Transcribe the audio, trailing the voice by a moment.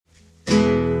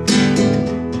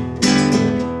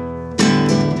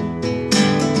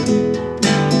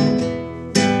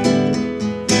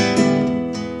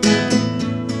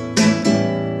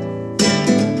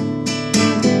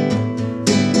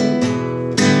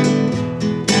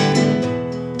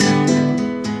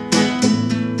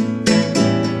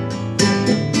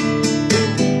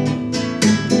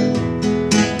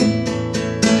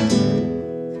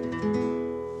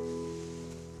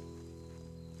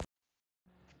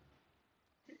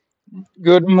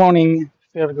Good morning,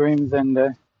 pilgrims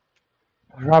and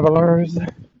travelers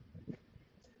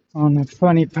on a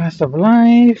funny path of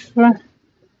life.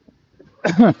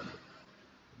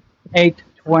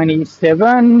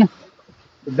 8:27.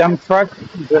 The dump truck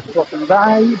just walking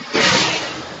by.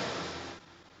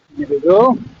 Here we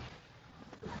go.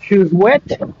 Shoes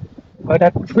wet, but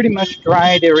I pretty much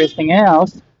dried everything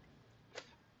else.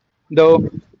 Though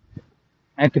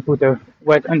I had to put a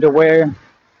wet underwear,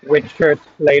 wet shirt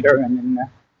later, and then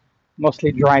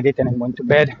mostly dried it and then went to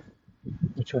bed,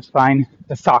 which was fine.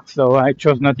 The socks, though, I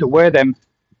chose not to wear them,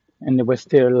 and they were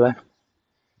still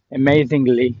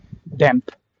amazingly damp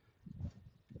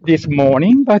this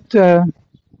morning, but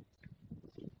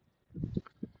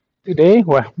today,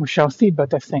 well, we shall see.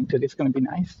 But I think today's going to be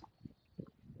nice.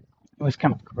 It was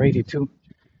kind of crazy too.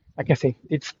 Like I say,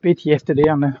 it spit yesterday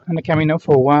on the Camino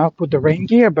for a while. Put the rain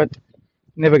gear, but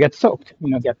never got soaked.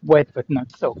 Got wet but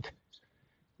not soaked.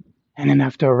 And then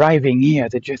after arriving here,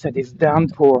 they just had this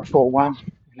downpour for a while,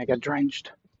 and I got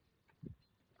drenched.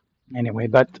 Anyway,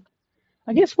 but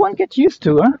I guess one gets used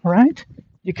to, huh? Right?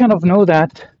 You kind of know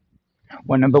that.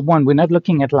 Well, number one, we're not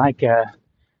looking at like the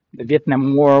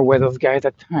Vietnam War, where those guys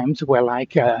at times were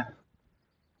like I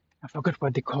forgot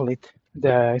what they call it.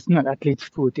 It's not athlete's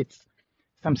foot. It's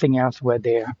something else where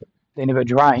they never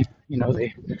dry.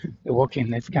 They work in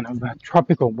this kind of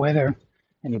tropical weather,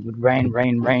 and it would rain,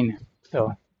 rain, rain.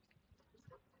 So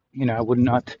I would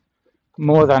not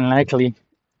more than likely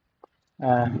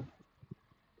uh,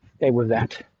 stay with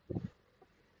that.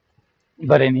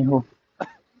 But anywho,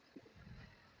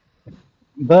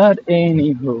 but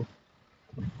anywho.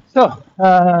 So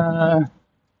yeah,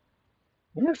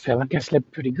 I felt like I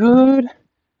slept pretty good.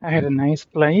 I had a nice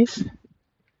place,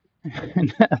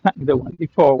 and like the one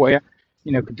before where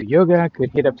could do yoga,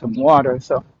 could hit up some water.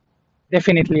 So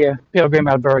definitely a pilgrim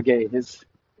albergue is,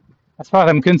 as far as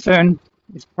I'm concerned,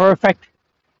 it's perfect.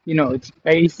 It's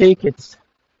basic.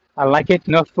 I like it.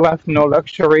 No fluff, no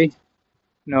luxury,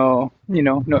 no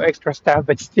extra stuff,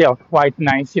 but still quite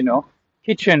nice.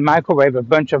 Kitchen, microwave, a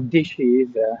bunch of dishes,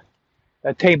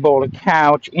 a table, a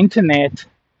couch, internet.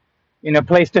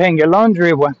 Place to hang your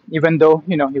laundry. Even though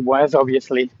it was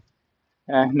obviously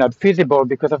not feasible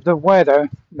because of the weather,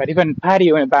 but even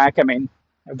patio in the back. I mean,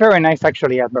 very nice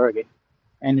actually albergue.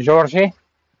 And Jorge,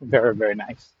 very, very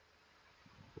nice.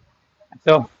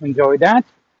 So enjoy that.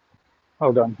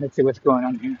 Hold on, let's see what's going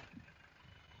on here.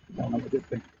 I don't know what this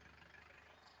thing.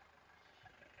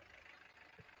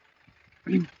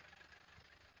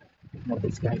 What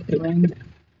this guy's doing.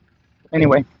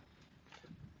 Anyway,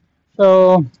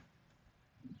 so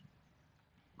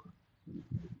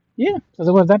yeah, so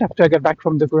that was that. After I got back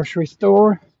from the grocery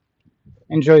store,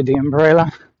 enjoyed the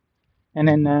umbrella, and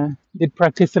then did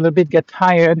practice a little bit, get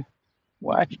tired,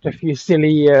 watched a few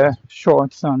silly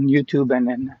shorts on YouTube, and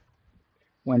then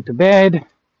went to bed.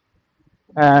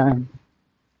 Uh,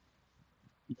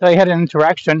 so I had an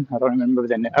interaction. I don't remember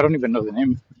the name. I don't even know the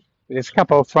name. With this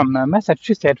couple from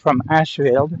Massachusetts, from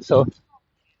Asheville. So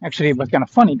actually, it was kind of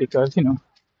funny because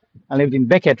I lived in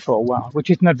Beckett for a while, which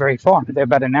is not very far. They're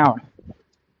about an hour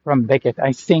from Beckett.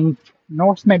 I think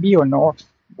north maybe or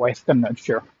northwest. I'm not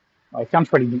sure. Well, it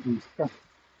can't really be east.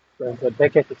 The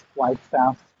Beckett is quite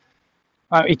south.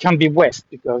 It can be west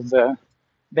because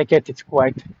Beckett is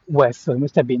quite west, so it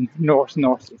must have been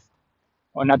northeast,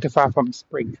 or not too far from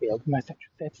Springfield,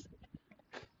 Massachusetts.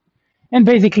 And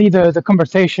basically, the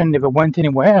conversation never went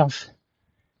anywhere else.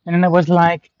 And then I was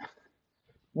like,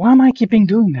 why am I keeping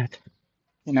doing that?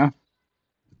 You know?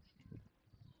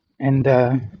 And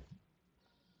okay,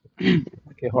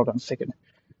 hold on a second.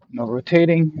 No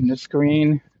rotating in the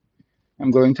screen.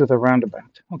 I'm going to the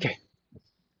roundabout. Okay,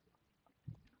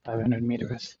 500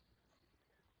 meters.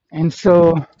 And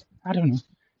so, I don't know.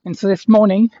 And so this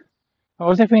morning, I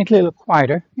was definitely a little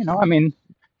quieter. I mean,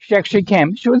 she actually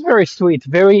came. She was very sweet,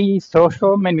 very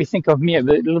social, made me think of me a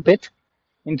little bit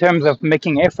in terms of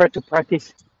making effort to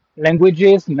practice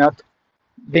languages, not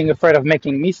being afraid of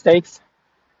making mistakes.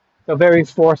 So very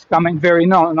forthcoming, very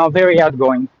no, very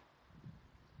outgoing,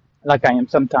 like I am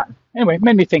sometimes. Anyway,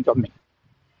 made me think of me.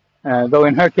 Though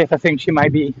in her case, I think she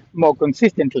might be more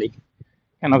consistently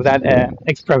kind of that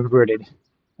extroverted,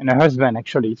 and her husband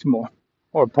actually is more,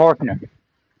 or partner,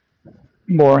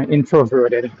 more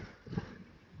introverted.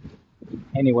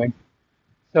 Anyway,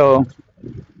 so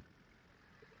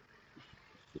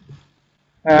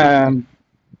um,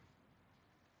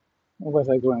 where was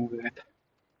I going with that?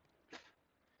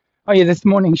 Oh yeah, this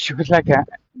morning she was like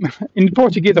in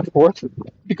Portuguese, of course,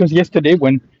 because yesterday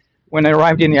when I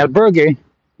arrived in the albergue,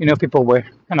 people were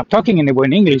kind of talking and they were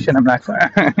in English, and I'm like,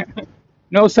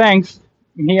 no thanks.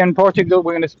 Here in Portugal,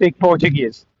 we're going to speak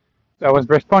Portuguese. So I was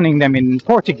responding them in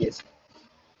Portuguese,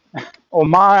 or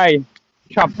my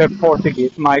chapter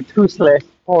Portuguese, my toothless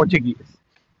Portuguese.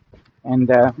 And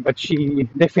but she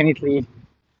definitely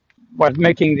was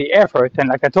making the effort, and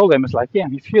like I told them, it's like, yeah,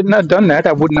 if you had not done that,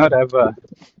 I would not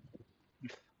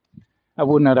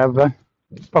have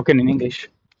spoken in English.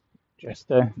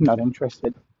 Just not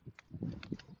interested.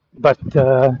 But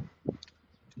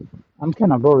I'm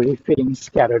kind of already feeling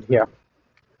scattered here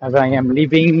as I am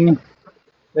leaving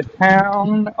the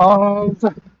town of,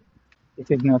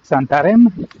 it is not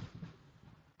Santarem,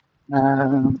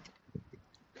 uh,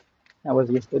 that was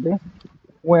yesterday.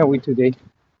 Where are we today?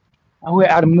 Are we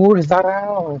at Murzara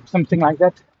or something like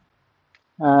that?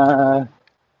 Uh,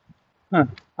 huh.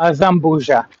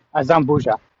 Azambuja.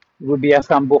 Azambuja. It would be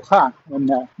Asambuja,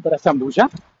 but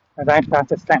Asambuja. Right past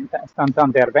the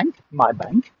Santander Bank, my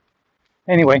bank.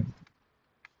 Anyway,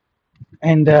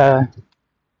 and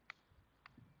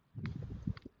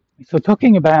so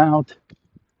talking about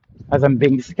as I'm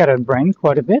being scatterbrained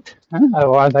quite a bit,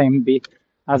 or as I am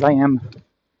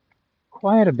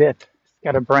quite a bit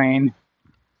scatterbrained.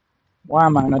 Why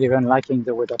am I not even liking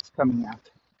the word that's coming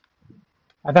out?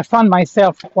 As I found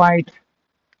myself quite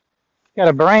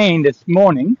scatterbrained this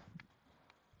morning,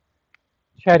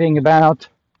 chatting about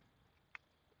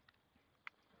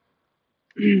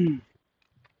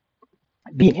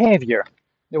behavior.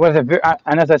 There was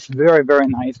another very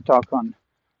nice talk on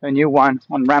a new one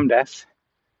on Ramdas.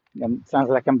 And it sounds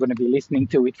like I'm going to be listening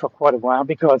to it for quite a while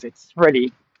because it's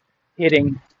really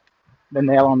hitting the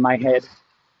nail on my head.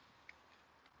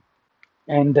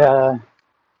 And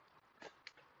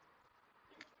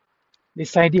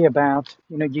this idea about,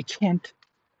 you can't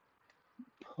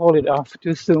pull it off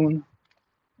too soon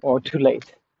or too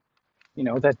late.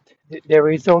 That there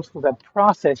is also that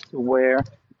process to where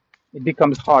it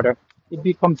becomes harder. It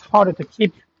becomes harder to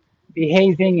keep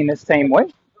behaving in the same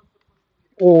way,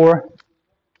 or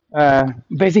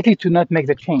basically to not make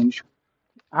the change.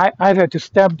 Either to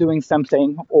stop doing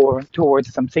something or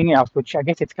towards something else, which I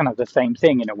guess it's kind of the same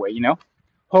thing in a way,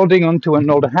 holding on to an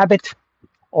old habit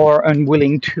or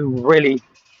unwilling to really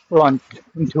launch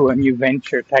into a new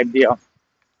venture type deal.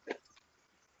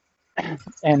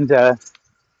 And, I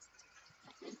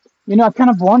kind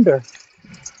of wonder,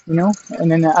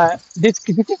 and then this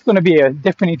is going to be a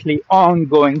definitely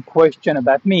ongoing question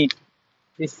about me.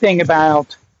 This thing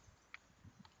about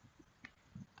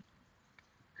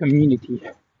community,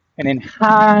 and then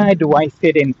how do I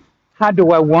fit in? How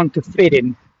do I want to fit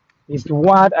in? Is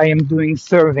what I am doing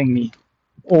serving me,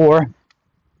 or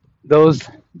those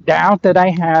doubts that I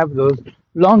have, those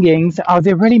longings, are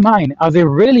they really mine? Are they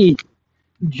really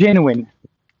genuine?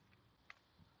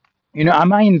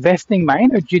 Am I investing my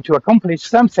energy to accomplish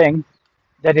something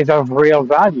that is of real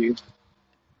value?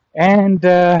 And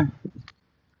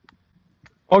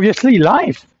obviously,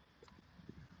 life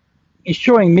is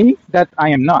showing me that I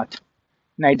am not.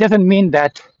 Now, it doesn't mean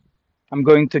that I'm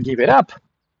going to give it up,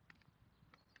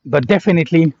 but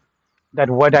definitely that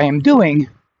what I am doing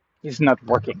is not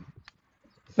working.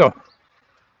 So,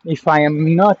 if I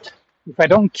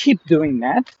don't keep doing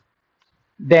that,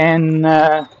 then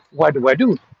what do I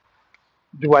do?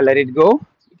 Do I let it go?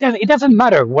 It doesn't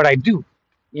matter what I do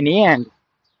in the end.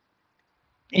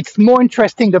 It's more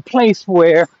interesting the place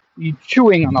where you're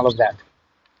chewing on all of that,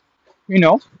 you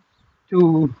know,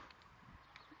 to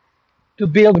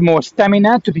build more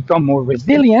stamina, to become more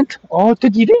resilient, or to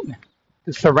give in,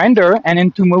 to surrender and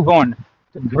then to move on,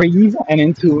 to breathe and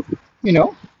then you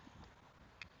know,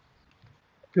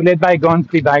 to let bygones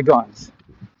be bygones.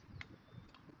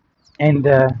 And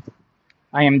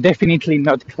I am definitely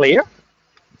not clear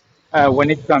when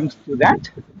it comes to that,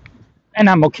 and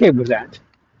I'm okay with that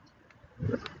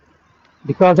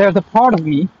because there's a part of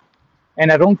me,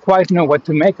 and I don't quite know what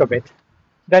to make of it,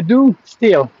 that do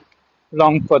still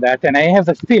long for that, and I have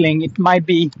a feeling it might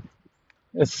be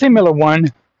a similar one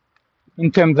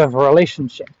in terms of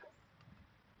relationship.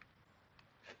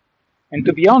 And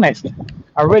to be honest,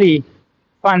 I really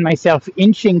find myself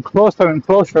inching closer and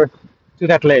closer to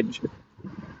that ledge.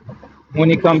 When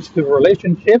it comes to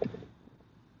relationship,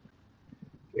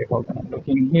 okay, hold on, I'm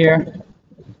looking here.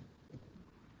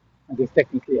 I guess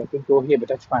technically I could go here, but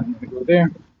that's fine. I'm going to go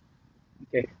there.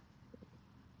 Okay.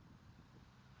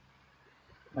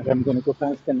 And I'm going to go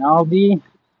past an Aldi.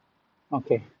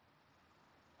 Okay.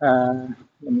 Let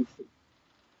me see.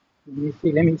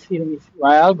 Let me see.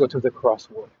 Well, I'll go to the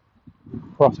crosswalk.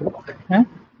 Crosswalk. Huh?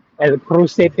 El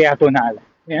cruce peatonal.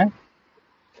 Yeah.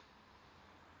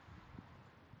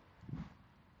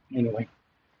 Anyway,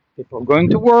 people going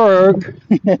to work.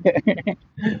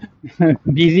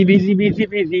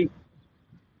 Busy.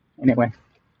 Anyway,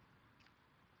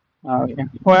 Oh yeah.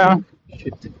 Well,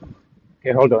 shit.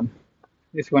 Okay, hold on.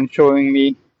 This one's showing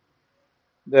me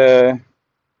the.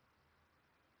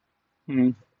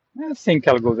 Hmm, I think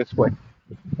I'll go this way.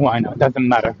 Why not? Doesn't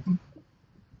matter.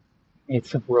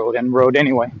 It's a road and road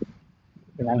anyway.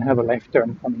 And I'll have a left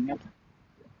turn coming up.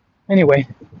 Anyway,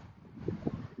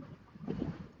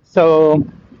 so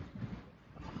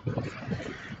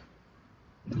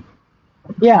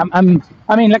yeah, I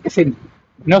mean, like I said,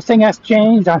 nothing has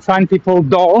changed. I find people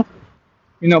dull,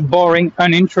 boring,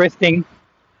 uninteresting.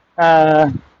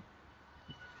 Uh,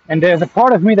 and there's a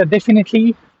part of me that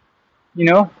definitely, you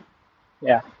know,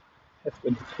 yeah, that's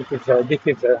good. This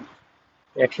is the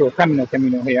actual Camino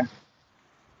here.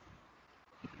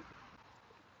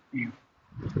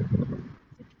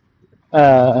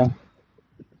 Uh,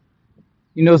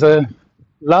 the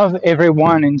love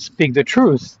everyone and speak the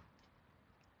truth,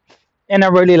 and I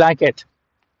really like it.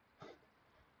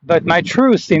 But my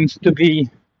truth seems to be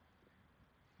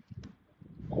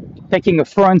taking a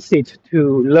front seat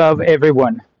to love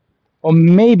everyone, or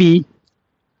maybe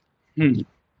hmm,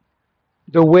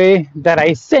 the way that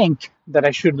I think that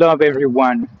I should love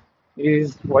everyone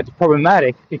is what's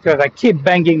problematic because I keep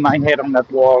banging my head on that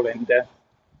wall, and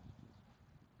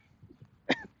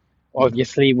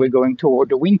obviously we're going toward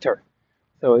the winter,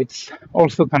 so it's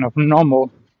also kind of normal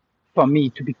for me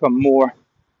to become more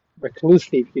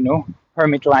reclusive,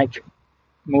 hermit-like,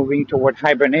 moving toward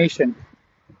hibernation.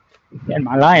 And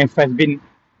my life has been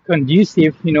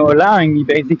conducive, allowing me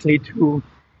basically to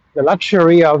the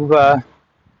luxury of,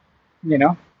 you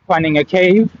know, finding a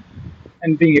cave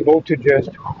and being able to just,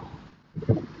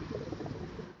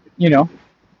 you know,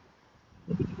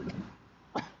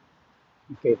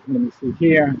 okay, let me see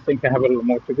here. I think I have a little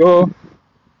more to go.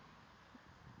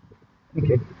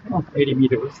 Okay, 80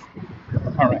 meters.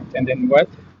 All right, and then what?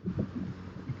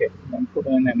 Okay, then put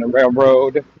in and a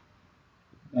railroad,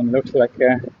 and looks like,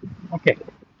 okay,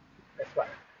 that's right.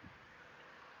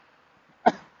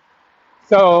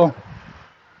 So,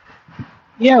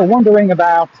 yeah, wondering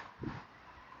about,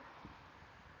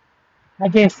 I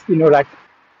guess, like,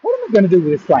 what am I going to do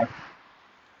with this life?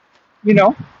 You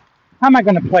know, how am I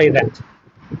going to play that?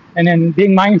 And then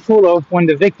being mindful of when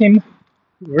the victim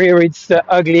rear its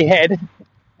ugly head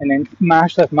and then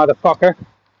smash that motherfucker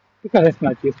because it's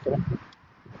not useful.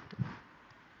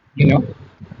 You know,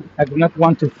 I do not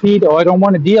want to feed or I don't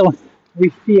want to deal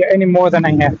with fear any more than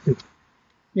I have to.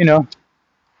 You know,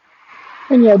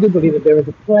 and yeah, I do believe that there is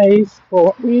a place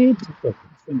for it. Okay,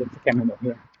 I think that's the camera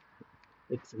here.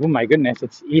 It's, oh my goodness,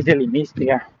 it's easily missed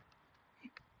here,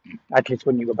 at least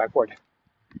when you go backward.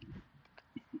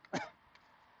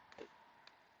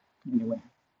 Anyway,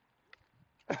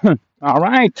 all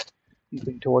right,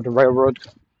 moving toward the railroad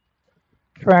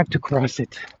track to cross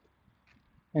it.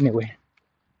 Anyway,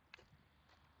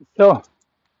 so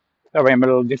sorry, I'm a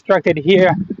little distracted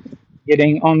here.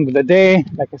 Getting on with the day.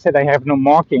 Like I said, I have no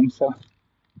marking, so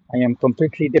I am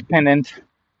completely dependent,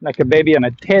 like a baby on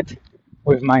a tit,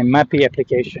 with my Mappy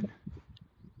application.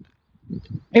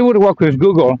 It would work with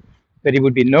Google, but it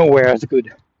would be nowhere as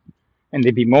good, and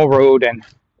there'd be more road and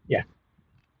yeah,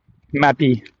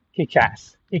 Mappy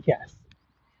kick-ass, kick-ass.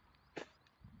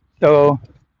 So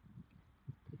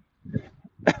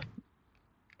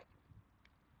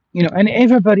and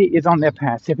everybody is on their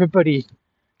path. Everybody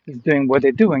is doing what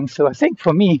they're doing. So I think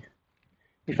for me,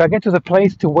 if I get to the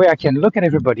place to where I can look at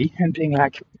everybody and being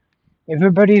like,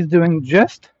 everybody is doing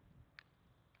just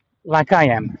like I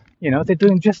am. They're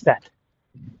doing just that.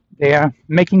 They are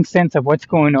making sense of what's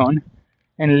going on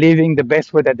and living the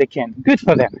best way that they can. Good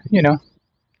for them. And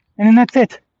then that's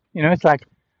it. It's like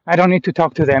I don't need to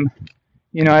talk to them.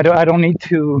 I don't need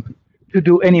to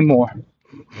do any more.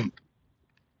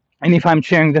 And if I'm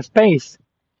sharing the space,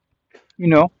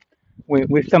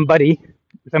 with somebody,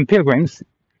 with some pilgrims,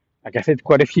 like I said,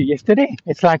 quite a few yesterday,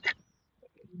 it's like,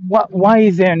 why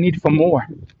is there a need for more?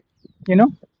 You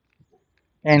know?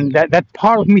 And that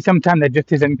part of me sometimes that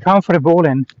just isn't comfortable.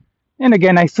 And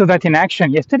again, I saw that in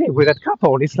action yesterday with that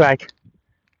couple. It's like,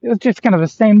 it was just kind of the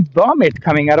same vomit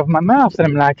coming out of my mouth. And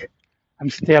I'm like,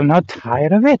 I'm still not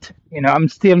tired of it. I'm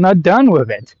still not done with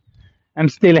it. I'm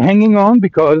still hanging on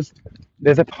because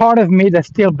there's a part of me that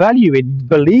still value it,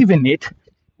 believe in it,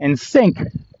 and think,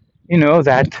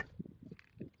 that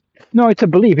no, it's a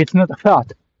belief, it's not a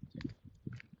thought.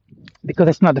 Because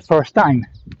it's not the first time.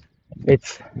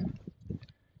 It's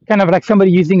kind of like somebody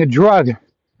using a drug,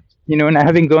 and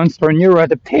having gone through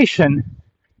neuroadaptation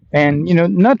and,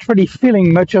 not really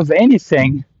feeling much of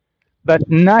anything, but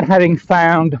not having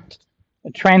found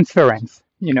a transference,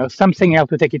 something else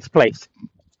to take its place.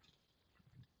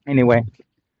 Anyway,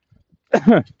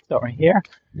 sorry, here,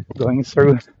 going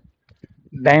through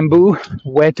bamboo,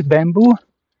 wet bamboo,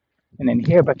 and then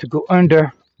here about to go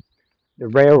under the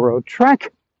railroad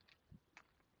track.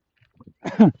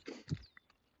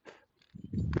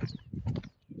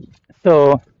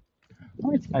 So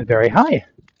oh, it's not very high.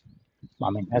 I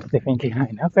mean, that's definitely high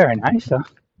enough. Very nice. So,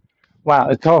 wow,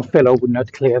 a tall fellow would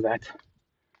not clear that.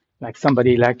 Like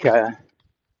somebody like 6'3",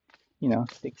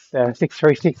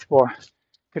 6'4"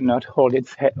 could not hold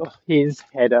his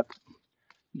head up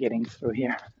getting through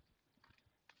here.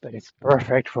 But it's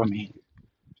perfect for me.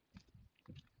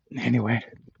 Anyway,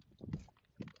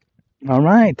 all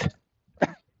right.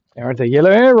 There's the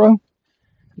yellow arrow,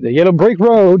 the yellow brick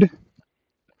road.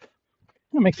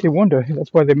 That makes you wonder.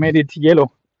 That's why they made it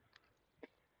yellow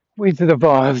with the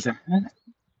valves.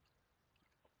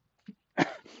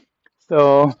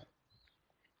 So,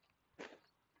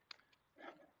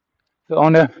 so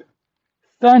on a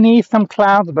sunny, some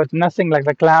clouds, but nothing like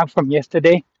the cloud from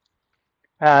yesterday.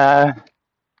 Yeah,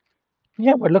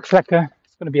 well, it looks like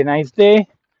it's going to be a nice day.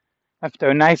 After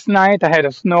a nice night, I had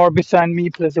a snore beside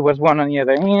me, plus there was one on the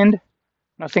other end.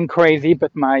 Nothing crazy,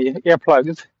 but my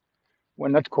earplugs were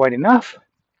not quite enough.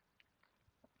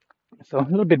 So a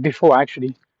little bit before I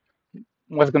actually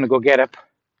was going to go get up,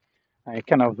 I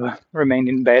kind of remained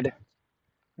in bed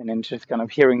and then just kind of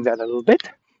hearing that a little bit.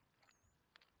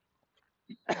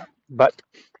 But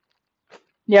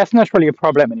yeah, it's not really a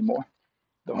problem anymore,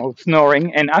 the whole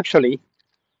snoring. And actually,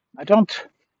 I don't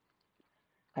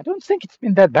think it's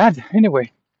been that bad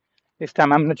anyway. This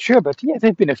time I'm not sure, but yeah,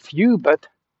 there've been a few, but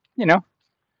you know,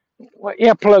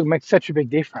 earplug makes such a big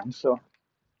difference. So,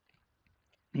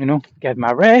 get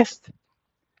my rest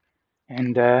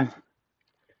and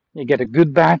you get a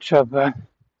good batch of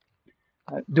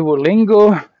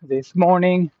Duolingo this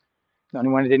morning. The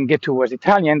only one I didn't get to was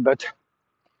Italian, but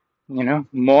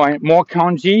more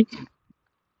kanji.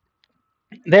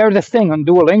 There's this thing on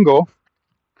Duolingo.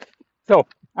 So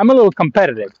I'm a little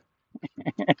competitive,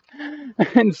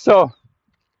 and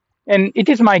it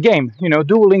is my game.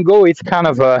 Duolingo is kind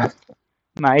of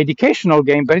my educational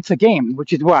game, but it's a game,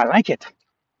 which is why I like it.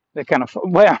 The kind of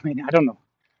I mean, I don't know.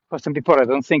 For some people, I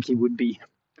don't think it would be,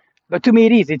 but to me,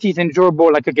 it is. It is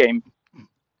enjoyable like a game,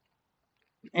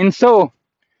 and so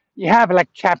you have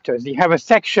like chapters. You have a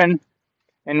section.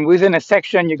 And within a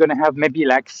section, you're going to have maybe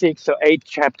like 6 or 8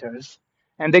 chapters,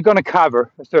 and they're going to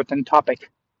cover a certain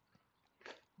topic.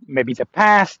 Maybe the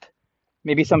past,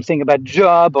 maybe something about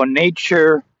job or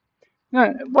nature,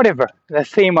 whatever. The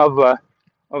theme of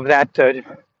that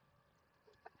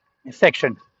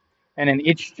section. And then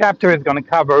each chapter is going to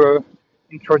cover,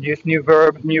 introduce new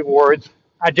verbs, new words,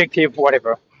 adjective,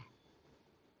 whatever.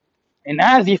 And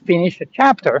as you finish a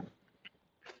chapter,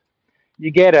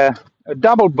 you get a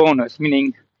double bonus,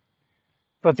 meaning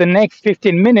for the next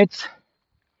 15 minutes,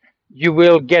 you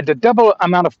will get the double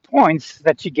amount of points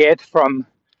that you get from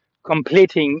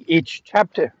completing each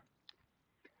chapter.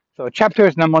 So a chapter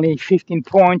is normally 15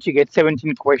 points, you get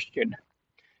 17 questions,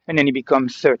 and then it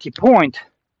becomes 30 points.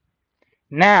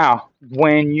 Now,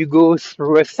 when you go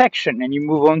through a section and you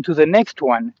move on to the next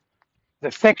one,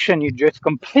 the section you just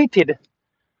completed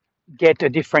get a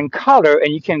different color,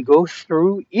 and you can go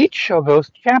through each of those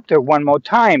chapters one more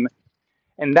time.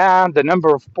 And now the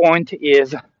number of points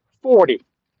is 40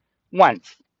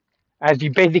 once, as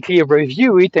you basically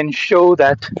review it and show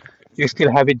that you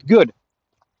still have it good.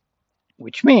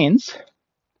 Which means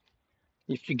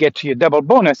if you get to your double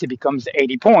bonus, it becomes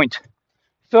 80 points.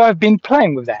 So I've been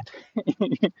playing with that,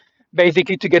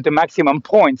 basically to get the maximum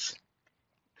points.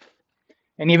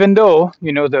 And even though,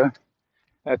 the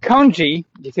kanji,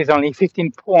 this is only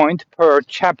 15 points per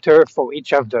chapter for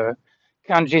each of the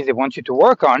kanjis they want you to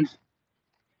work on,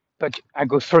 but I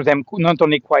go through them not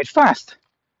only quite fast,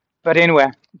 but anyway,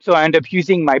 so I end up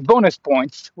using my bonus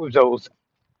points with those.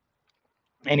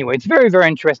 Anyway, it's very, very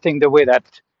interesting the way that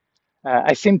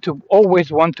I seem to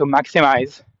always want to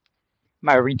maximize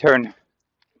my return.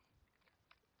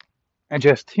 And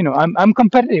just, I'm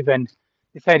competitive, and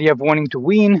this idea of wanting to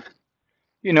win,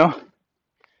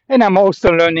 and I'm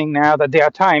also learning now that there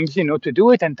are times, to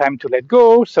do it and time to let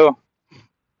go. So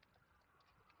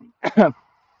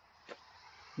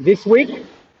this week,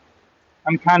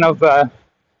 I'm kind of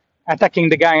attacking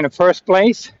the guy in the first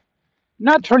place.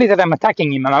 Not really that I'm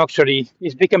attacking him.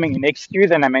 He's becoming an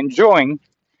excuse, and I'm enjoying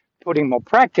putting more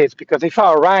practice, because if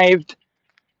I arrived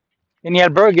in the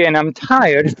albergue and I'm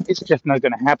tired, it's just not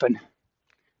going to happen.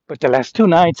 But the last 2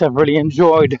 nights, I've really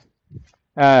enjoyed,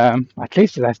 at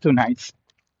least the last 2 nights,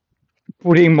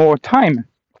 putting more time.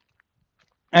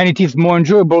 And it is more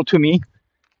enjoyable to me,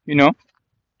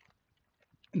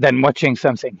 than watching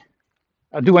something.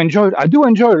 I do enjoy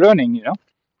learning,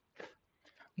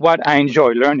 what I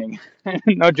enjoy learning,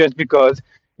 not just because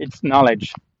it's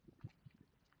knowledge.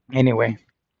 Anyway,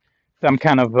 so I'm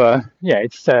kind of yeah.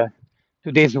 It's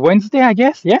today's Wednesday, I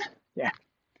guess. Yeah, yeah.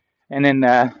 And then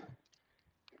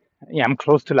yeah, I'm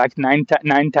close to like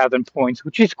 9,000 points,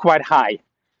 which is quite high.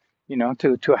 You know,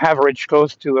 to average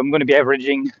close to, I'm going to be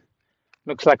averaging,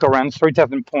 looks like around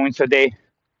 3,000 points a day.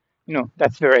 You know,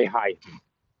 that's very high.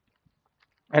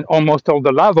 And almost all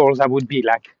the levels, I would be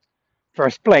like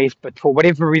first place. But for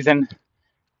whatever reason,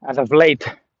 as of late,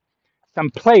 some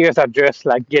players are just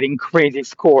like getting crazy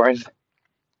scores.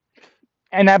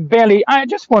 And I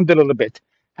just wonder a little bit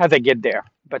how they get there.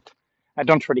 But I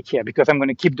don't really care because I'm going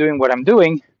to keep doing what I'm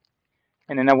doing.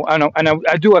 And then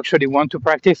I do actually want to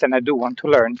practice and I do want to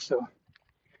learn. So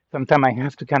sometimes I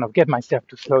have to kind of get myself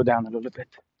to slow down a little bit.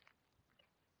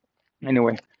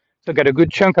 Anyway, so got a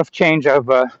good chunk of change of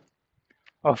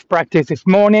practice this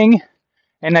morning,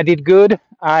 and I did good.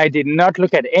 I did not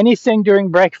look at anything during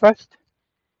breakfast.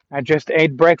 I just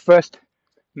ate breakfast,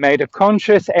 made a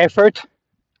conscious effort,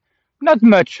 not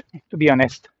much, to be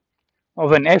honest,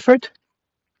 of an effort,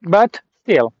 but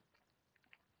still,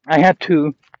 I had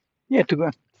to, yeah, to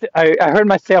go. I heard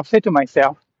myself say to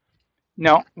myself,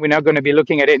 no, we're not going to be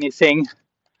looking at anything.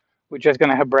 We're just going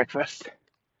to have breakfast.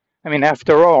 I mean,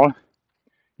 after all,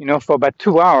 you know, for about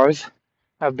 2 hours,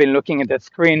 I've been looking at that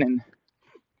screen and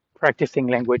practicing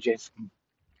languages.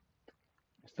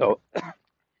 So,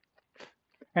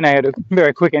 and I had a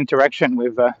very quick interaction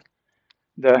with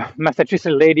the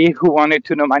Massachusetts lady who wanted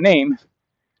to know my name.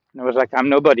 And I was like, I'm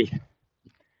nobody.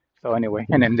 So anyway,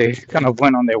 and then they kind of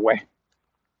went on their way.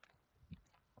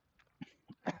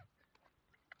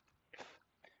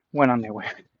 Went on their way.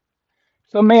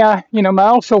 So may I, may I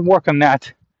also work on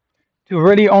that to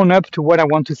really own up to what I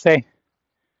want to say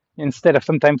instead of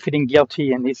sometimes feeling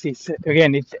guilty. And this is,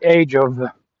 again, it's age of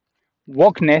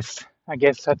wokeness. I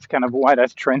guess that's kind of why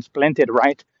that's transplanted,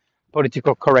 right?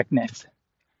 Political correctness.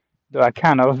 Though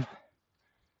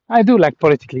I do like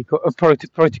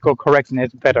political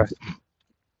correctness better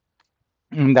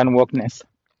than wokeness.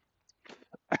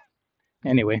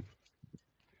 Anyway,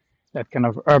 that kind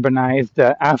of urbanized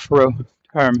Afro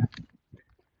term.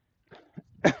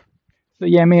 So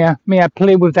yeah, may I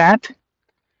play with that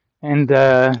and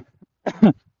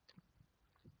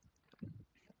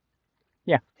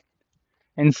yeah,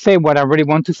 and say what I really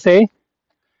want to say,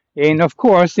 and of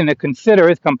course in a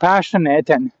considerate, compassionate,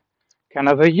 and kind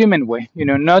of a human way.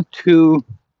 Not to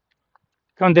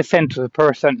condescend to the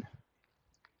person.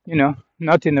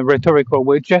 Not in a rhetorical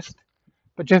way,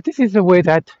 but just this is the way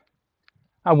that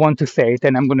I want to say it,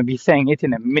 and I'm going to be saying it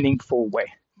in a meaningful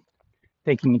way,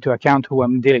 taking into account who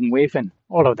I'm dealing with and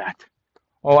all of that,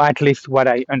 or at least what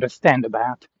I understand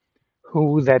about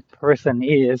who that person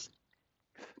is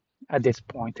at this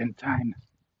point in time.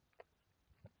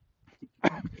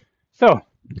 So,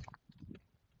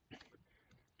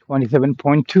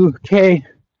 27.2K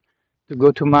to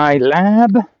go to my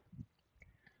lab,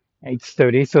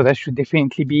 8:30, so that should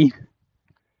definitely be,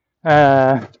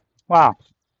 wow,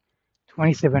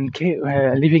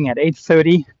 27K, leaving at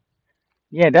 8:30.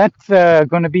 Yeah, that's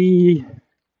going to be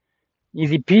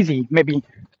easy peasy, maybe.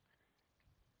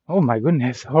 Oh my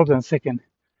goodness, hold on a second.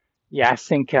 Yeah, I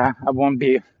think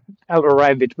I'll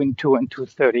arrive between 2 and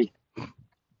 2:30.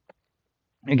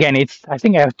 Again, I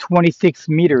think I have 26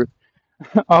 meters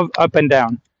of up and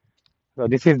down. So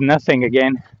this is nothing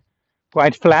again,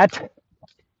 quite flat.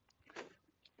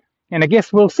 And I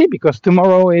guess we'll see because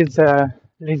tomorrow is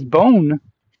Lisbon,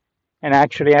 and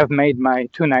actually I've made my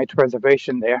 2-night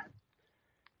reservation there.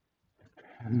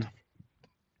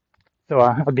 So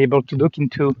I'll be able to look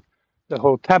into the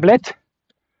whole tablet.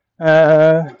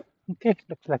 Okay,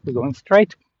 looks like we're going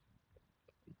straight.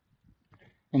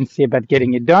 And see about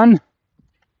getting it done.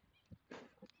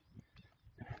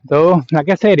 Though, like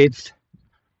I said,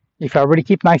 if I really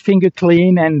keep my finger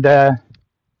clean and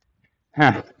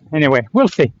anyway, we'll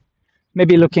see.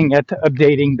 Maybe looking at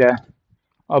upgrading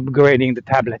the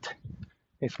tablet.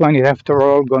 This one is after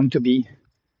all going to be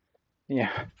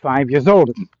 5 years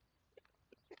old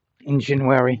in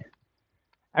January.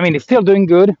 I mean, it's still doing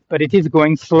good, but it is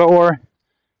going slower.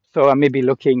 So I may be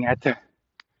looking at,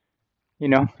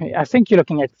 I think you're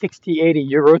looking at 60, 80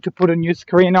 euro to put a new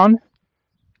screen on.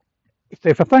 So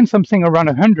if I find something around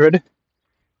 100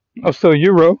 or so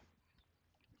euro,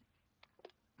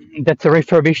 that's a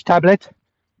refurbished tablet,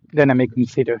 then I may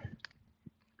consider.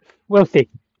 We'll see.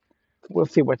 We'll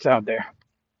see what's out there.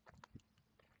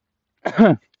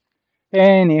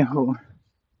 Anywho,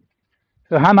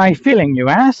 so how am I feeling, you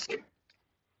ask?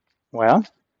 Well,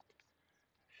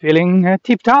 feeling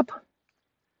tip-top.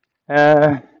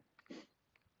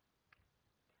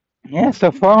 Yeah,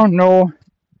 so far no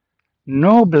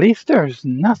blisters,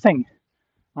 nothing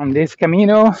on this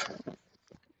Camino.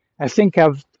 I think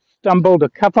I've stumbled a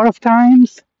couple of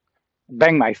times,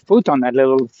 banged my foot on that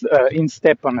little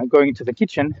instep on going to the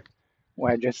kitchen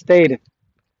where I just stayed.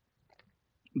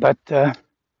 But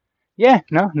yeah,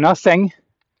 no, nothing.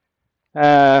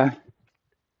 Uh,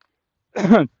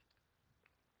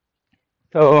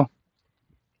 so,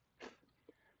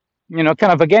 kind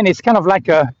of again, it's kind of like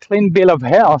a clean bill of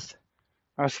health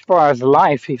as far as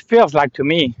life. It feels like to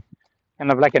me,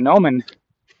 kind of like an omen,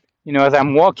 as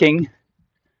I'm walking.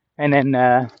 And then,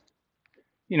 I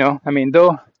mean,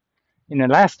 though,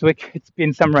 last week it's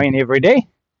been some rain every day,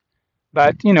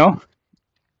 but,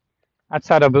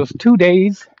 outside of those 2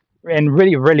 days, and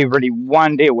really, really, really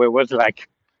one day where it was like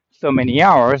so many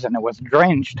hours and I was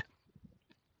drenched.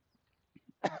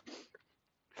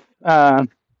 Uh,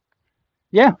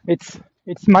 yeah, it's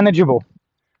manageable.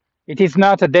 It is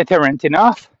not a deterrent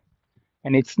enough,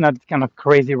 and it's not kind of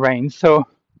crazy rain. So,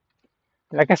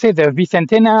 like I said, the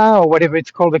Vicentena or whatever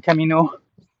it's called, the Camino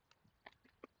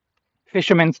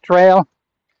Fisherman's Trail,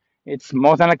 it's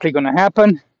more than likely going to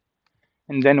happen.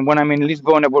 And then when I'm in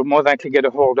Lisbon, I will more than likely get a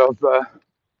hold of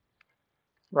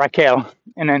Raquel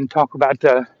and then talk about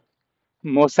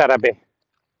Mozarabe,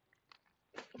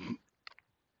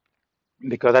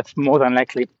 because that's more than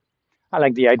likely. I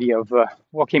like the idea of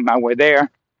walking my way there,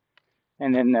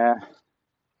 and then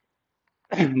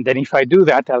then if I do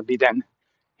that, I'll be then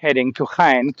heading to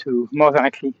Jaén to more than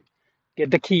likely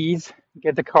get the keys,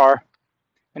 get the car,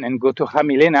 and then go to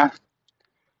Jamilena,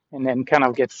 and then kind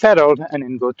of get settled, and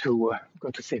then go to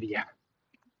Sevilla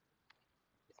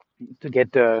to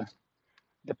get the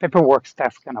paperwork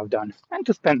stuff kind of done, and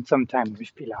to spend some time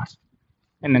with Pilar,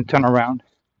 and then turn around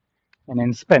and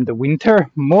then spend the winter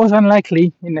more than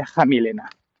likely in Jamilena.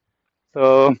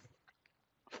 So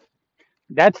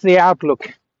that's the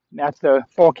outlook. That's the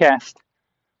forecast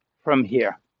from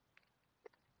here.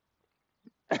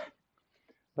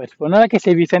 But for like I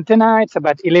say, Vicentena, it's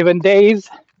about 11 days.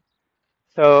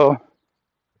 So,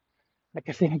 like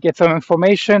I say, I get some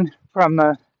information from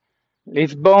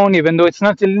Lisbon, even though it's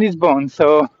not in Lisbon.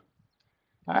 So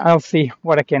I'll see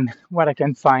what I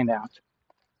can find out.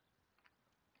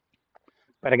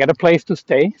 But I got a place to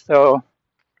stay, so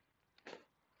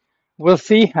we'll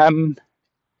see.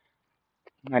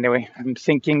 Anyway, I'm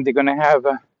thinking they're gonna have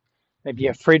maybe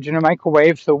a fridge and a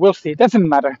microwave, so we'll see. It doesn't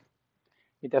matter.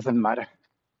 It doesn't matter.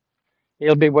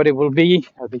 It'll be what it will be.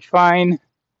 I'll be fine.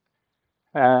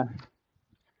 Uh,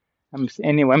 I'm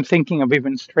thinking of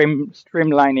even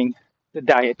streamlining the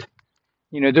diet.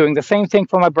 Doing the same thing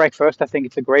for my breakfast. I think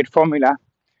it's a great formula,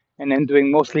 and then doing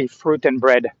mostly fruit and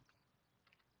bread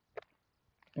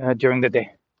during the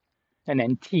day, and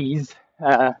then teas,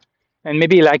 and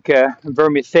maybe like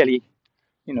vermicelli,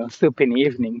 soup in the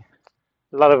evening.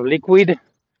 A lot of liquid,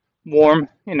 warm,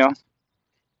 and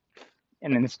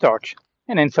then starch,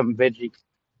 and then some veggie.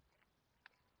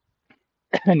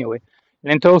 Anyway,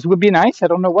 lentils would be nice. I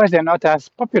don't know why they're not as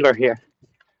popular here.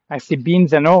 I see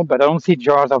beans and all, but I don't see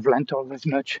jars of lentils as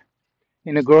much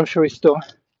in a grocery store,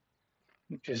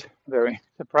 which is very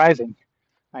surprising.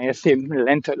 I assume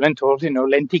lentils,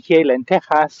 lentique,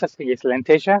 lentejas, I think it's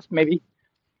lentejas, maybe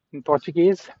in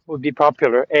Portuguese, would be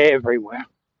popular everywhere.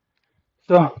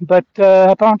 So, but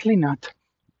apparently not,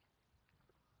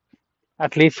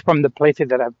 at least from the places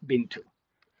that I've been to.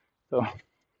 So,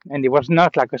 and it was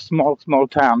not like a small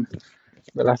town,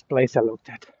 the last place I looked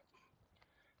at.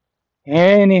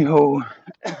 Anywho,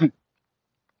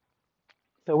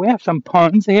 so we have some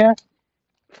ponds here.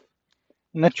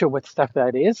 I'm not sure what stuff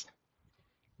that is.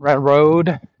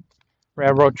 Railroad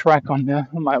track on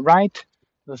my right,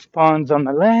 the ponds on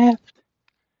the left,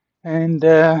 and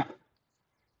let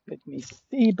me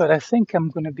see. But I think I'm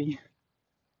gonna be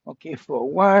okay for a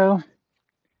while.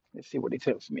 Let's see what it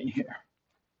tells me here.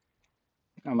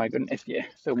 Oh my goodness, yeah.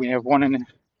 So we have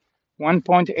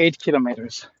 1.8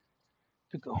 kilometers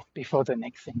to go before the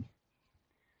next thing.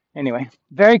 Anyway,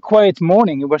 very quiet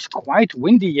morning. It was quite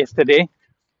windy yesterday.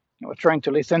 I was trying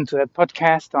to listen to that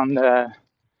podcast on the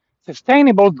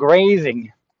sustainable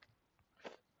grazing.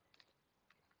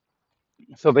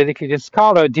 So basically, the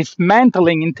scholar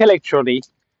dismantling intellectually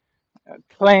a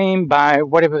claim by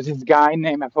whatever this guy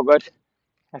name I forgot.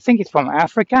 I think it's from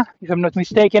Africa, if I'm not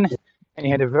mistaken, and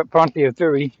he had apparently a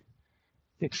very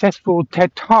successful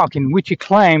TED talk in which he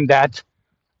claimed that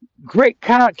great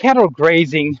cattle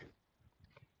grazing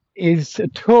is a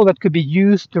tool that could be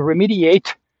used to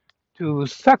remediate, to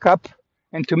suck up,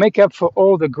 and to make up for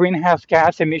all the greenhouse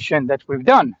gas emission that we've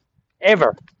done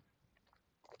ever.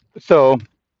 So,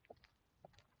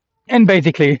 and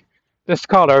basically, the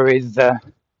scholar is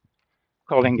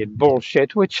calling it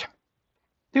bullshit, which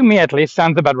to me at least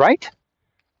sounds about right.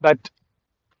 But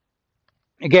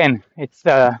again, it's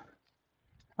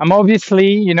I'm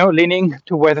obviously, leaning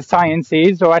to where the science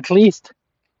is, or at least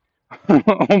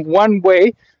one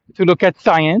way to look at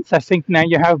science. I think now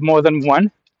you have more than one.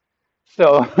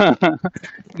 So,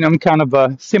 I'm kind of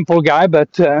a simple guy,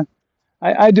 but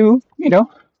I do,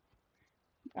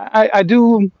 I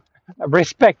do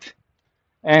respect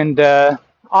and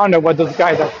honor what those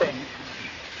guys are saying.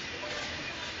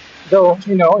 Though,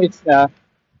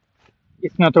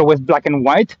 it's not always black and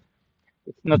white.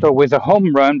 It's not always a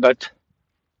home run, but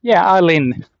yeah, I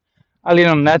lean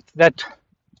on that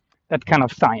kind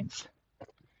of science.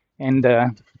 And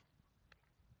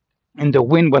and the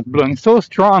wind was blowing so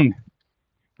strong,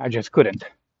 I just couldn't.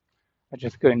 I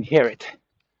just couldn't hear it.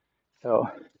 So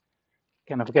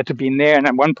kind of got to be in there, and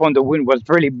at one point the wind was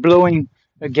really blowing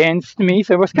against me,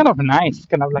 so it was kind of nice,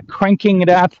 kind of like cranking it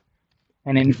up,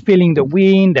 and then feeling the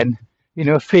wind, and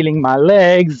feeling my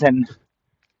legs, and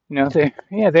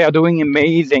they are doing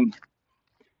amazing,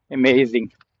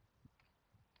 amazing.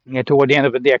 Yeah, toward the end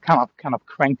of the day, I kind of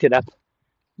cranked it up.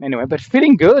 Anyway, but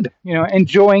feeling good,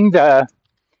 enjoying the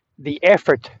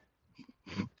effort,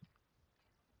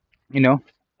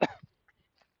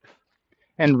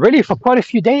 and really for quite a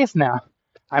few days now,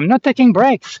 I'm not taking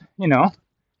breaks, 30K,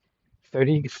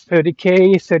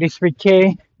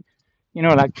 33K,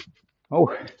 like, oh,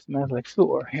 it smells like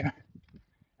sewer here.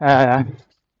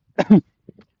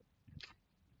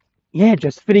 Yeah,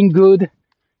 just feeling good.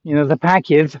 The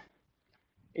pack it's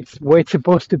where it's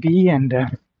supposed to be, and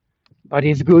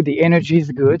body's good, the energy is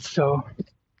good. So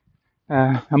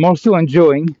I'm also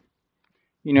enjoying,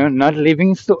 not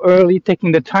leaving so early,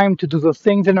 taking the time to do those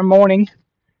things in the morning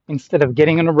instead of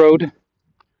getting on the road,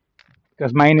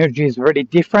 because my energy is really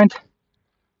different.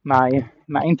 My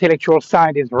intellectual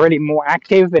side is really more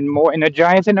active and more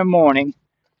energized in the morning,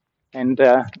 and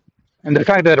the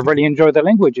fact that I really enjoy the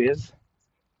languages,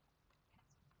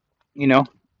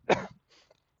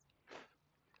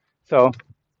 so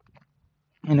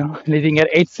leaving at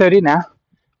 8:30 now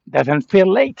doesn't feel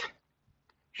late.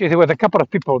 Actually, there was a couple of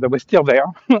people that were still there.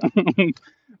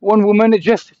 One woman, it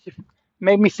just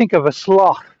made me think of a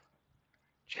sloth,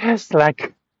 just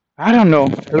like, I don't know,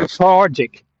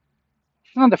 lethargic.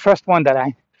 She's not the first one that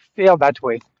I feel that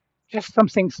way. Just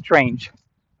something strange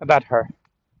about her.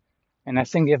 And I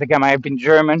think the other guy might have been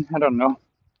German. I don't know.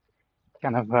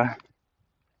 Kind of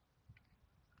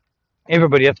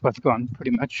everybody else was gone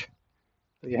pretty much.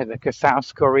 So you had like a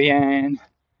South Korean,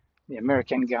 the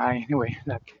American guy. Anyway,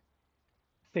 like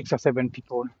 6 or 7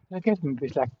 people. I guess maybe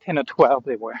it's like 10 or 12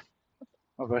 they were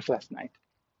over us last night.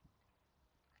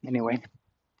 Anyway.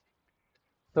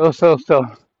 So.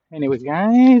 Anyways,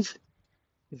 guys,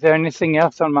 is there anything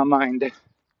else on my mind?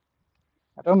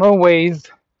 I don't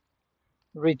always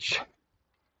reach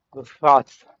those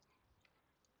thoughts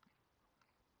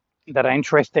that are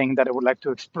interesting that I would like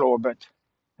to explore, but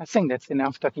I think that's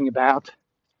enough talking about,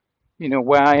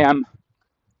 where I am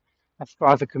as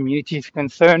far as the community is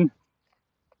concerned.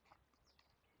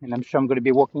 And I'm sure I'm going to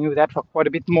be working with that for quite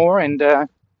a bit more. And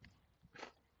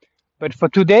but for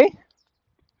today,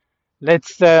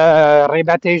 let's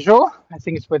Ribatejo, I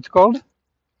think it's what it's called,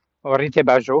 or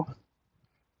Ritebajo.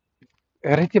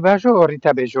 Ritebajo or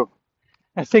Ritabejo?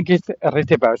 I think it's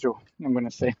Ritebajo, I'm going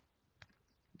to say.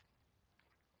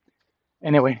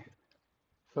 Anyway,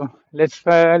 so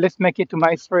let's make it to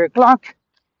my 3 o'clock,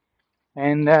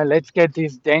 and let's get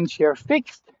this denture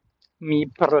fixed. Mi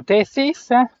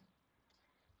protesis.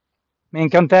 Me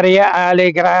encantaría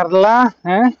alegrarla,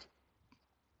 eh?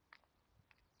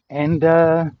 And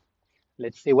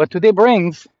let's see what today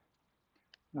brings.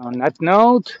 On that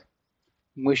note,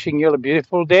 I'm wishing you a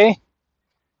beautiful day.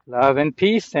 Love and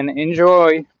peace, and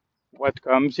enjoy what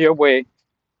comes your way.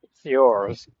 It's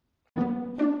yours.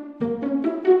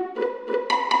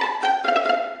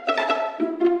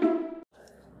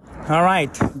 All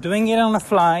right, doing it on the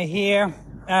fly here.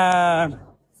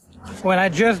 Well, I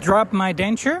just dropped my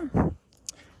denture,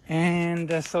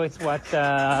 and so it's what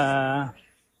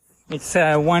it's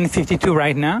 1:52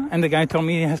 right now, and the guy told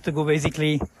me he has to go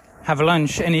basically have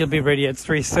lunch, and he'll be ready at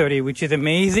 3:30, which is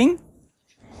amazing.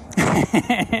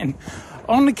 And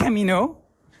on the Camino,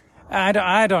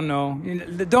 I don't know.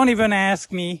 Don't even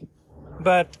ask me.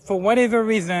 But for whatever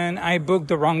reason, I booked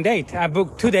the wrong date. I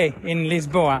booked today in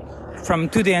Lisbon, from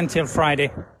today until Friday.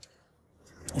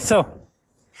 So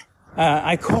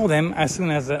I called them as soon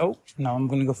as, I'm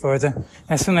going to go further.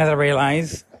 As soon as I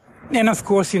realized. And of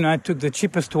course, I took the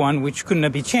cheapest one, which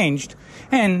couldn't be changed.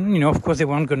 And, of course, they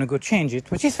weren't going to go change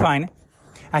it, which is fine.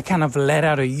 I kind of let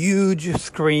out a huge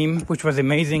scream, which was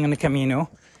amazing on the Camino.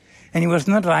 And it was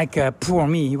not like poor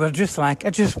me. It was just like, I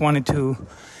just wanted to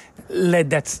let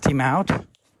that steam out.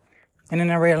 And then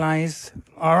I realized,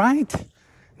 all right,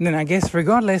 then I guess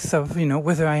regardless of,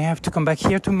 whether I have to come back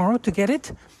here tomorrow to get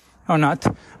it or not,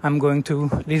 I'm going to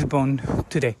Lisbon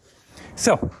today.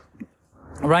 So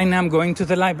right now I'm going to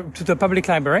the public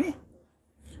library,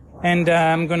 and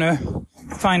I'm going to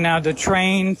find out the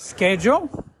train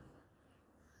schedule.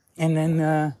 And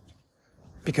then,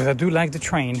 because I do like the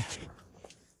train,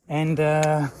 and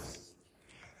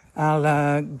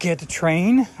I'll get a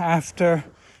train after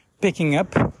picking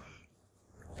up.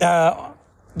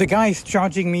 The guy is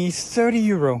charging me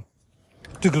 €30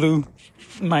 to glue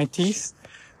my teeth,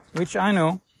 which I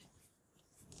know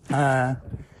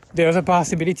there's a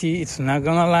possibility it's not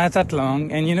gonna last that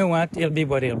long, and you know what? It'll be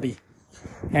what it'll be.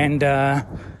 And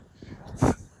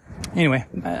anyway,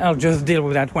 I'll just deal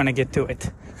with that when I get to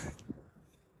it.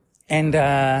 And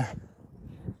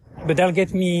but that'll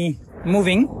get me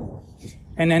moving,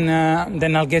 and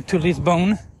then I'll get to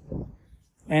Lisbon,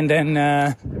 and then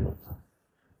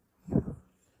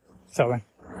sorry,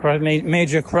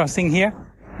 major crossing here.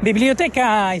 Biblioteca,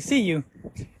 I see you.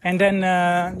 And then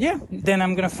then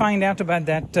I'm gonna find out about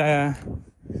that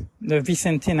the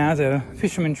Vicentina, the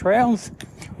Fisherman Trails,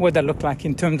 what that look like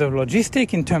in terms of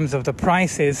logistic, in terms of the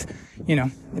prices,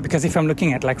 because if I'm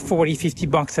looking at like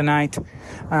 $40-50 a night,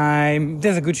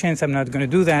 there's a good chance I'm not going to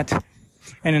do that.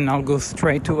 And then I'll go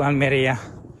straight to Almeria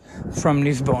from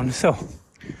Lisbon. So,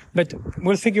 but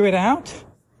we'll figure it out.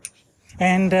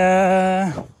 And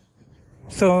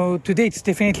so today it's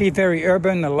definitely very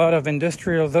urban, a lot of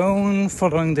industrial zone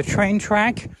following the train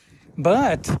track,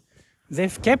 but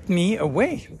they've kept me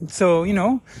away. So,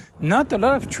 not a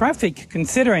lot of traffic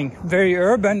considering very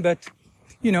urban, but,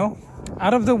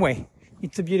 out of the way.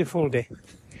 It's a beautiful day.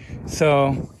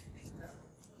 So,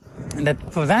 and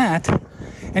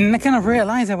then I kind of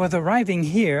realized I was arriving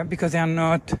here because there are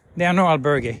no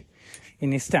albergue in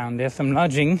this town. There's some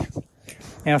lodging.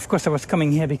 And of course I was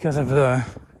coming here because of the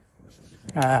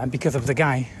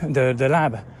guy, the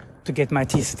lab, to get my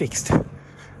teeth fixed.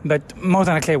 But more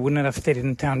than likely I would not have stayed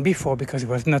in town before because it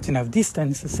was not enough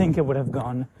distance. I think I would have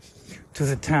gone to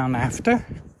the town after.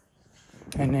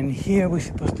 And then here we're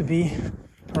supposed to be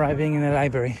arriving in the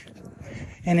library.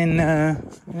 And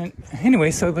then,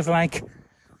 anyway, so it was like,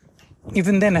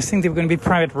 even then I think they were going to be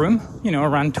private room,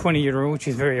 around €20, which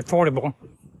is very affordable.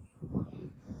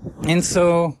 And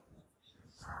so,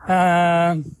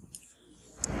 kind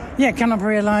of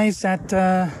realized that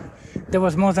there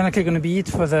was more than likely going to be it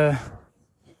for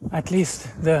at least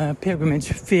the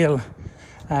pilgrimage feel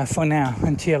for now,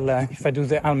 until if I do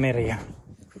the Almeria.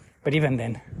 But even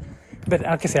then. But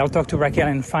like I say, I'll talk to Raquel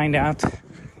and find out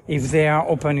if they are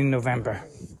open in November.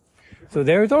 So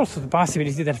there is also the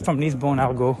possibility that from Lisbon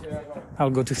I'll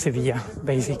go to Sevilla,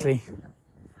 basically.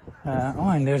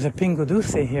 And there's a Pingo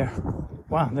Dulce here.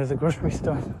 Wow, there's a grocery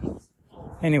store.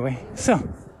 Anyway, so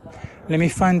let me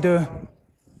find the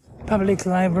public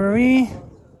library.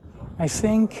 I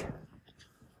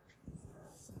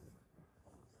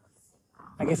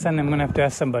guess I'm gonna have to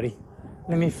ask somebody.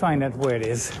 Let me find out where it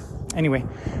is. Anyway,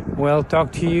 we'll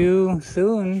talk to you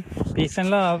soon. Peace and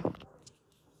love.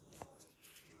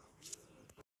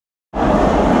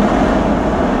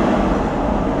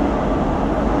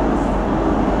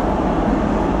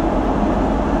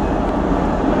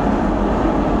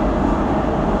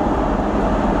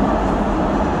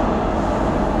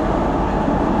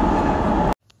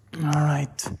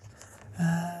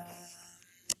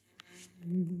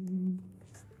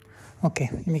 Okay,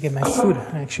 let me get my food.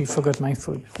 I actually forgot my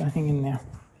food. Nothing in there.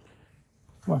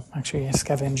 Well, actually, I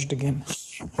scavenged again.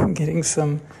 I'm getting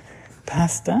some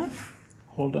pasta.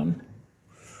 Hold on.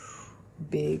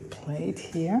 Big plate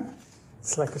here.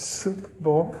 It's like a soup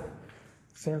bowl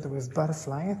filled with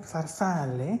butterfly.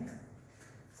 Farfalle.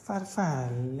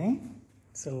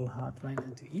 It's a little hot right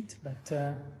now to eat, but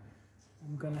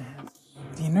I'm gonna have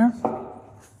dinner.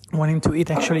 Wanting to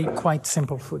eat actually quite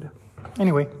simple food.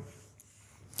 Anyway.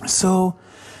 So,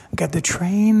 got the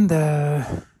train, I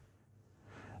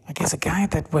guess a guy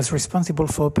that was responsible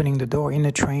for opening the door in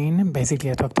the train, basically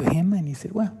I talked to him and he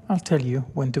said, well, I'll tell you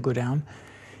when to go down.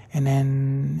 And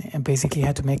then I basically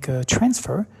had to make a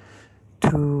transfer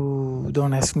to,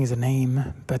 don't ask me the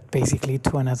name, but basically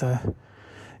to another,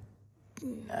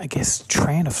 I guess,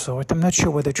 train of sort. I'm not sure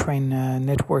what the train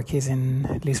network is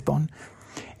in Lisbon.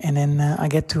 And then I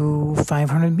get to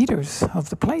 500 meters of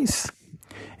the place.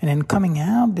 And then coming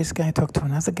out, this guy talked to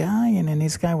another guy, and then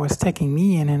this guy was taking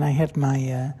me, and then I had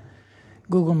my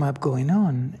Google Map going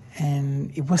on,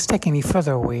 and it was taking me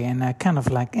further away, and I kind of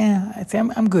like, I say,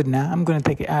 I'm good now. I'm going to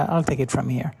take it. I'll take it from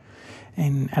here.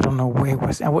 and I don't know where it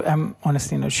was. I'm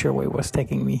honestly not sure where it was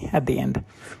taking me at the end.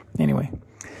 Anyway,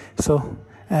 so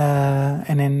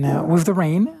and then with the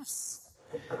rain,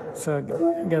 so I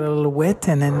got a little wet,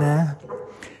 and then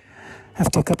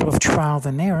after a couple of trials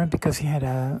and error, because he had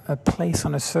a place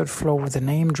on the third floor with the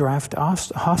name Draft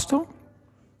Hostel,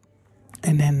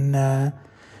 and then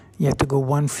you had to go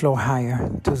one floor higher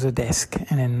to the desk,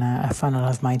 and then I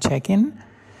finalized my check-in.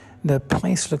 The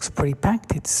place looks pretty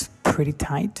packed. It's pretty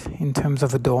tight in terms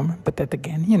of a dorm, but that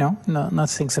again,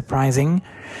 nothing surprising.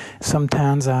 Some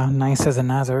towns are nicer than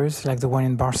others, like the one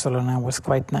in Barcelona was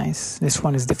quite nice. This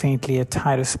one is definitely a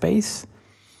tighter space,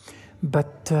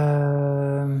 but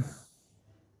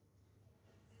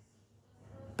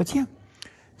yeah.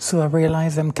 So I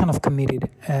realized I'm kind of committed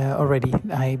already.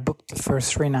 I booked the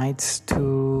first 3 nights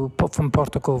from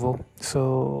Porto-Covo.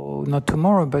 So not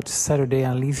tomorrow, but Saturday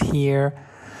I'll leave here.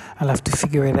 I'll have to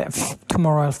figure it out.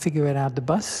 Tomorrow I'll figure it out, the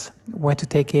bus, where to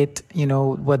take it,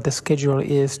 what the schedule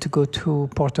is to go to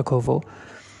Porto-Covo.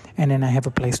 And then I have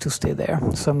a place to stay there.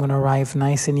 So I'm going to arrive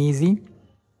nice and easy.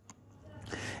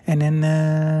 And then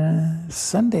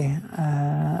Sunday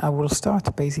I will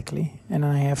start, basically. And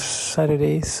I have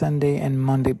Saturday, Sunday, and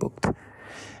Monday booked.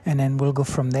 And then we'll go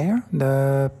from there.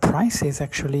 The price is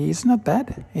actually, it's not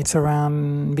bad. It's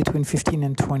around between 15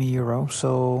 and 20 euro.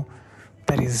 So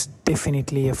that is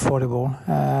definitely affordable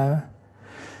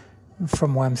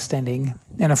from where I'm standing.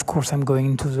 And of course, I'm going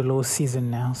into the low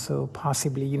season now. So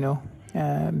possibly,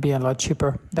 be a lot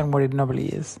cheaper than what it normally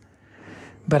is.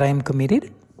 But I'm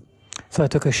committed. So I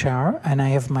took a shower, and I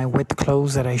have my wet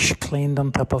clothes that I cleaned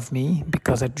on top of me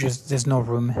because there's no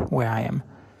room where I am.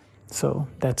 So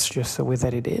that's just the way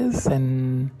that it is.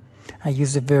 And I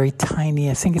use a very tiny,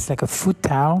 I think it's like a foot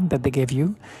towel that they gave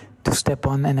you to step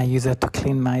on, and I use that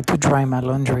to dry my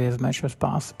laundry as much as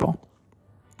possible.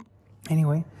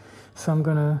 Anyway, so I'm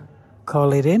gonna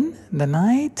call it in the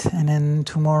night, and then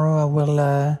tomorrow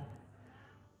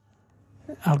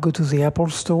I'll go to the Apple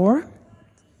store,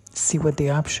 see what the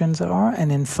options are,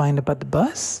 and then find about the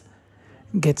bus,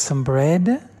 get some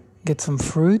bread, get some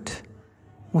fruit.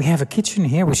 We have a kitchen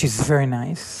here, which is very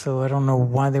nice, so I don't know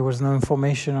why there was no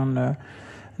information on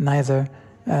neither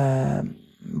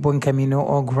Buen Camino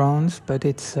or Groans, but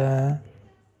it's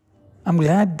I'm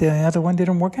glad the other one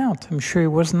didn't work out. I'm sure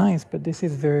it was nice, but this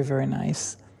is very, very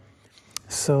nice.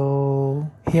 So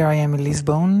here I am in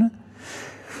Lisbon.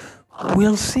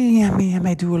 We'll see. I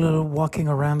may do a little walking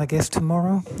around, I guess,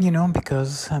 tomorrow,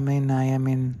 because, I am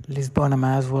in Lisbon. I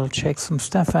might as well check some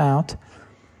stuff out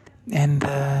and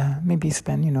maybe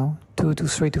spend, 2 to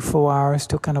 3 to 4 hours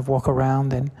to kind of walk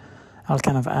around, and I'll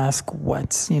kind of ask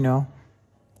what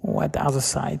other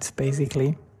sites,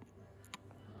 basically.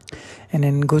 And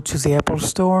then go to the Apple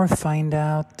store, find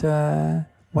out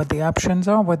what the options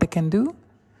are, what they can do.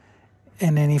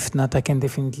 And then if not, I can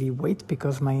definitely wait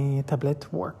because my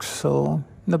tablet works. So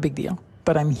no big deal,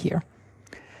 but I'm here.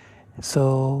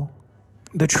 So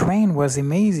the train was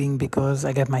amazing because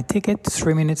I got my ticket.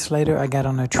 3 minutes later, I got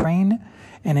on a train,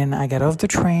 and then I got off the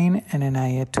train, and then I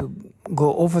had to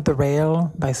go over the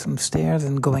rail by some stairs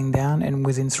and going down. And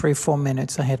within 3-4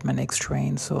 minutes, I had my next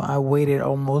train. So I waited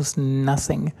almost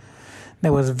nothing.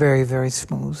 That was very, very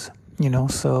smooth,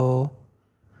 so...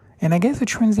 And I guess the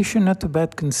transition not too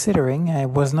bad considering I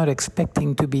was not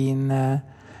expecting to be in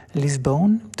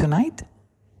Lisbon tonight.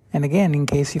 And again, in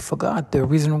case you forgot, the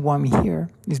reason why I'm here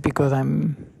is because I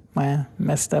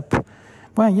messed up.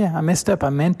 Well, yeah, I messed up.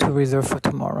 I meant to reserve for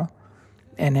tomorrow.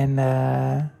 And then,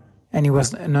 and it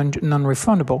was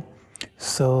non-refundable.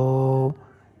 So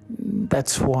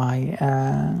that's why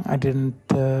I didn't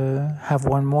have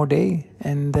one more day.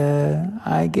 And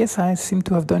I guess I seem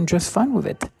to have done just fine with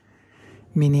it.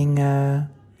 Meaning,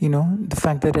 the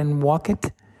fact that I didn't walk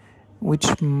it,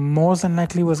 which more than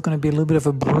likely was going to be a little bit of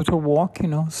a brutal walk,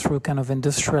 through kind of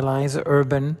industrialized,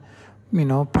 urban,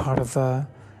 part of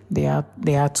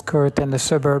the outskirts and the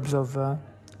suburbs of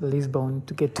Lisbon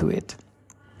to get to it.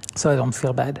 So I don't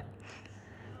feel bad.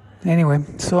 Anyway,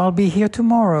 so I'll be here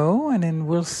tomorrow, and then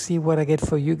we'll see what I get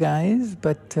for you guys.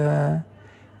 But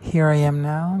here I am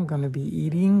now. I'm going to be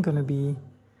eating, going to be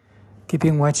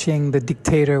keeping watching The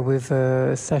Dictator with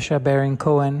Sacha Baron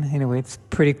Cohen. Anyway, it's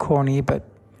pretty corny, but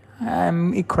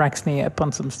it cracks me up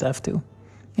on some stuff too.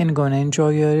 And going to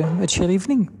enjoy a chill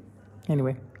evening.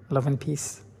 Anyway, love and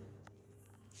peace.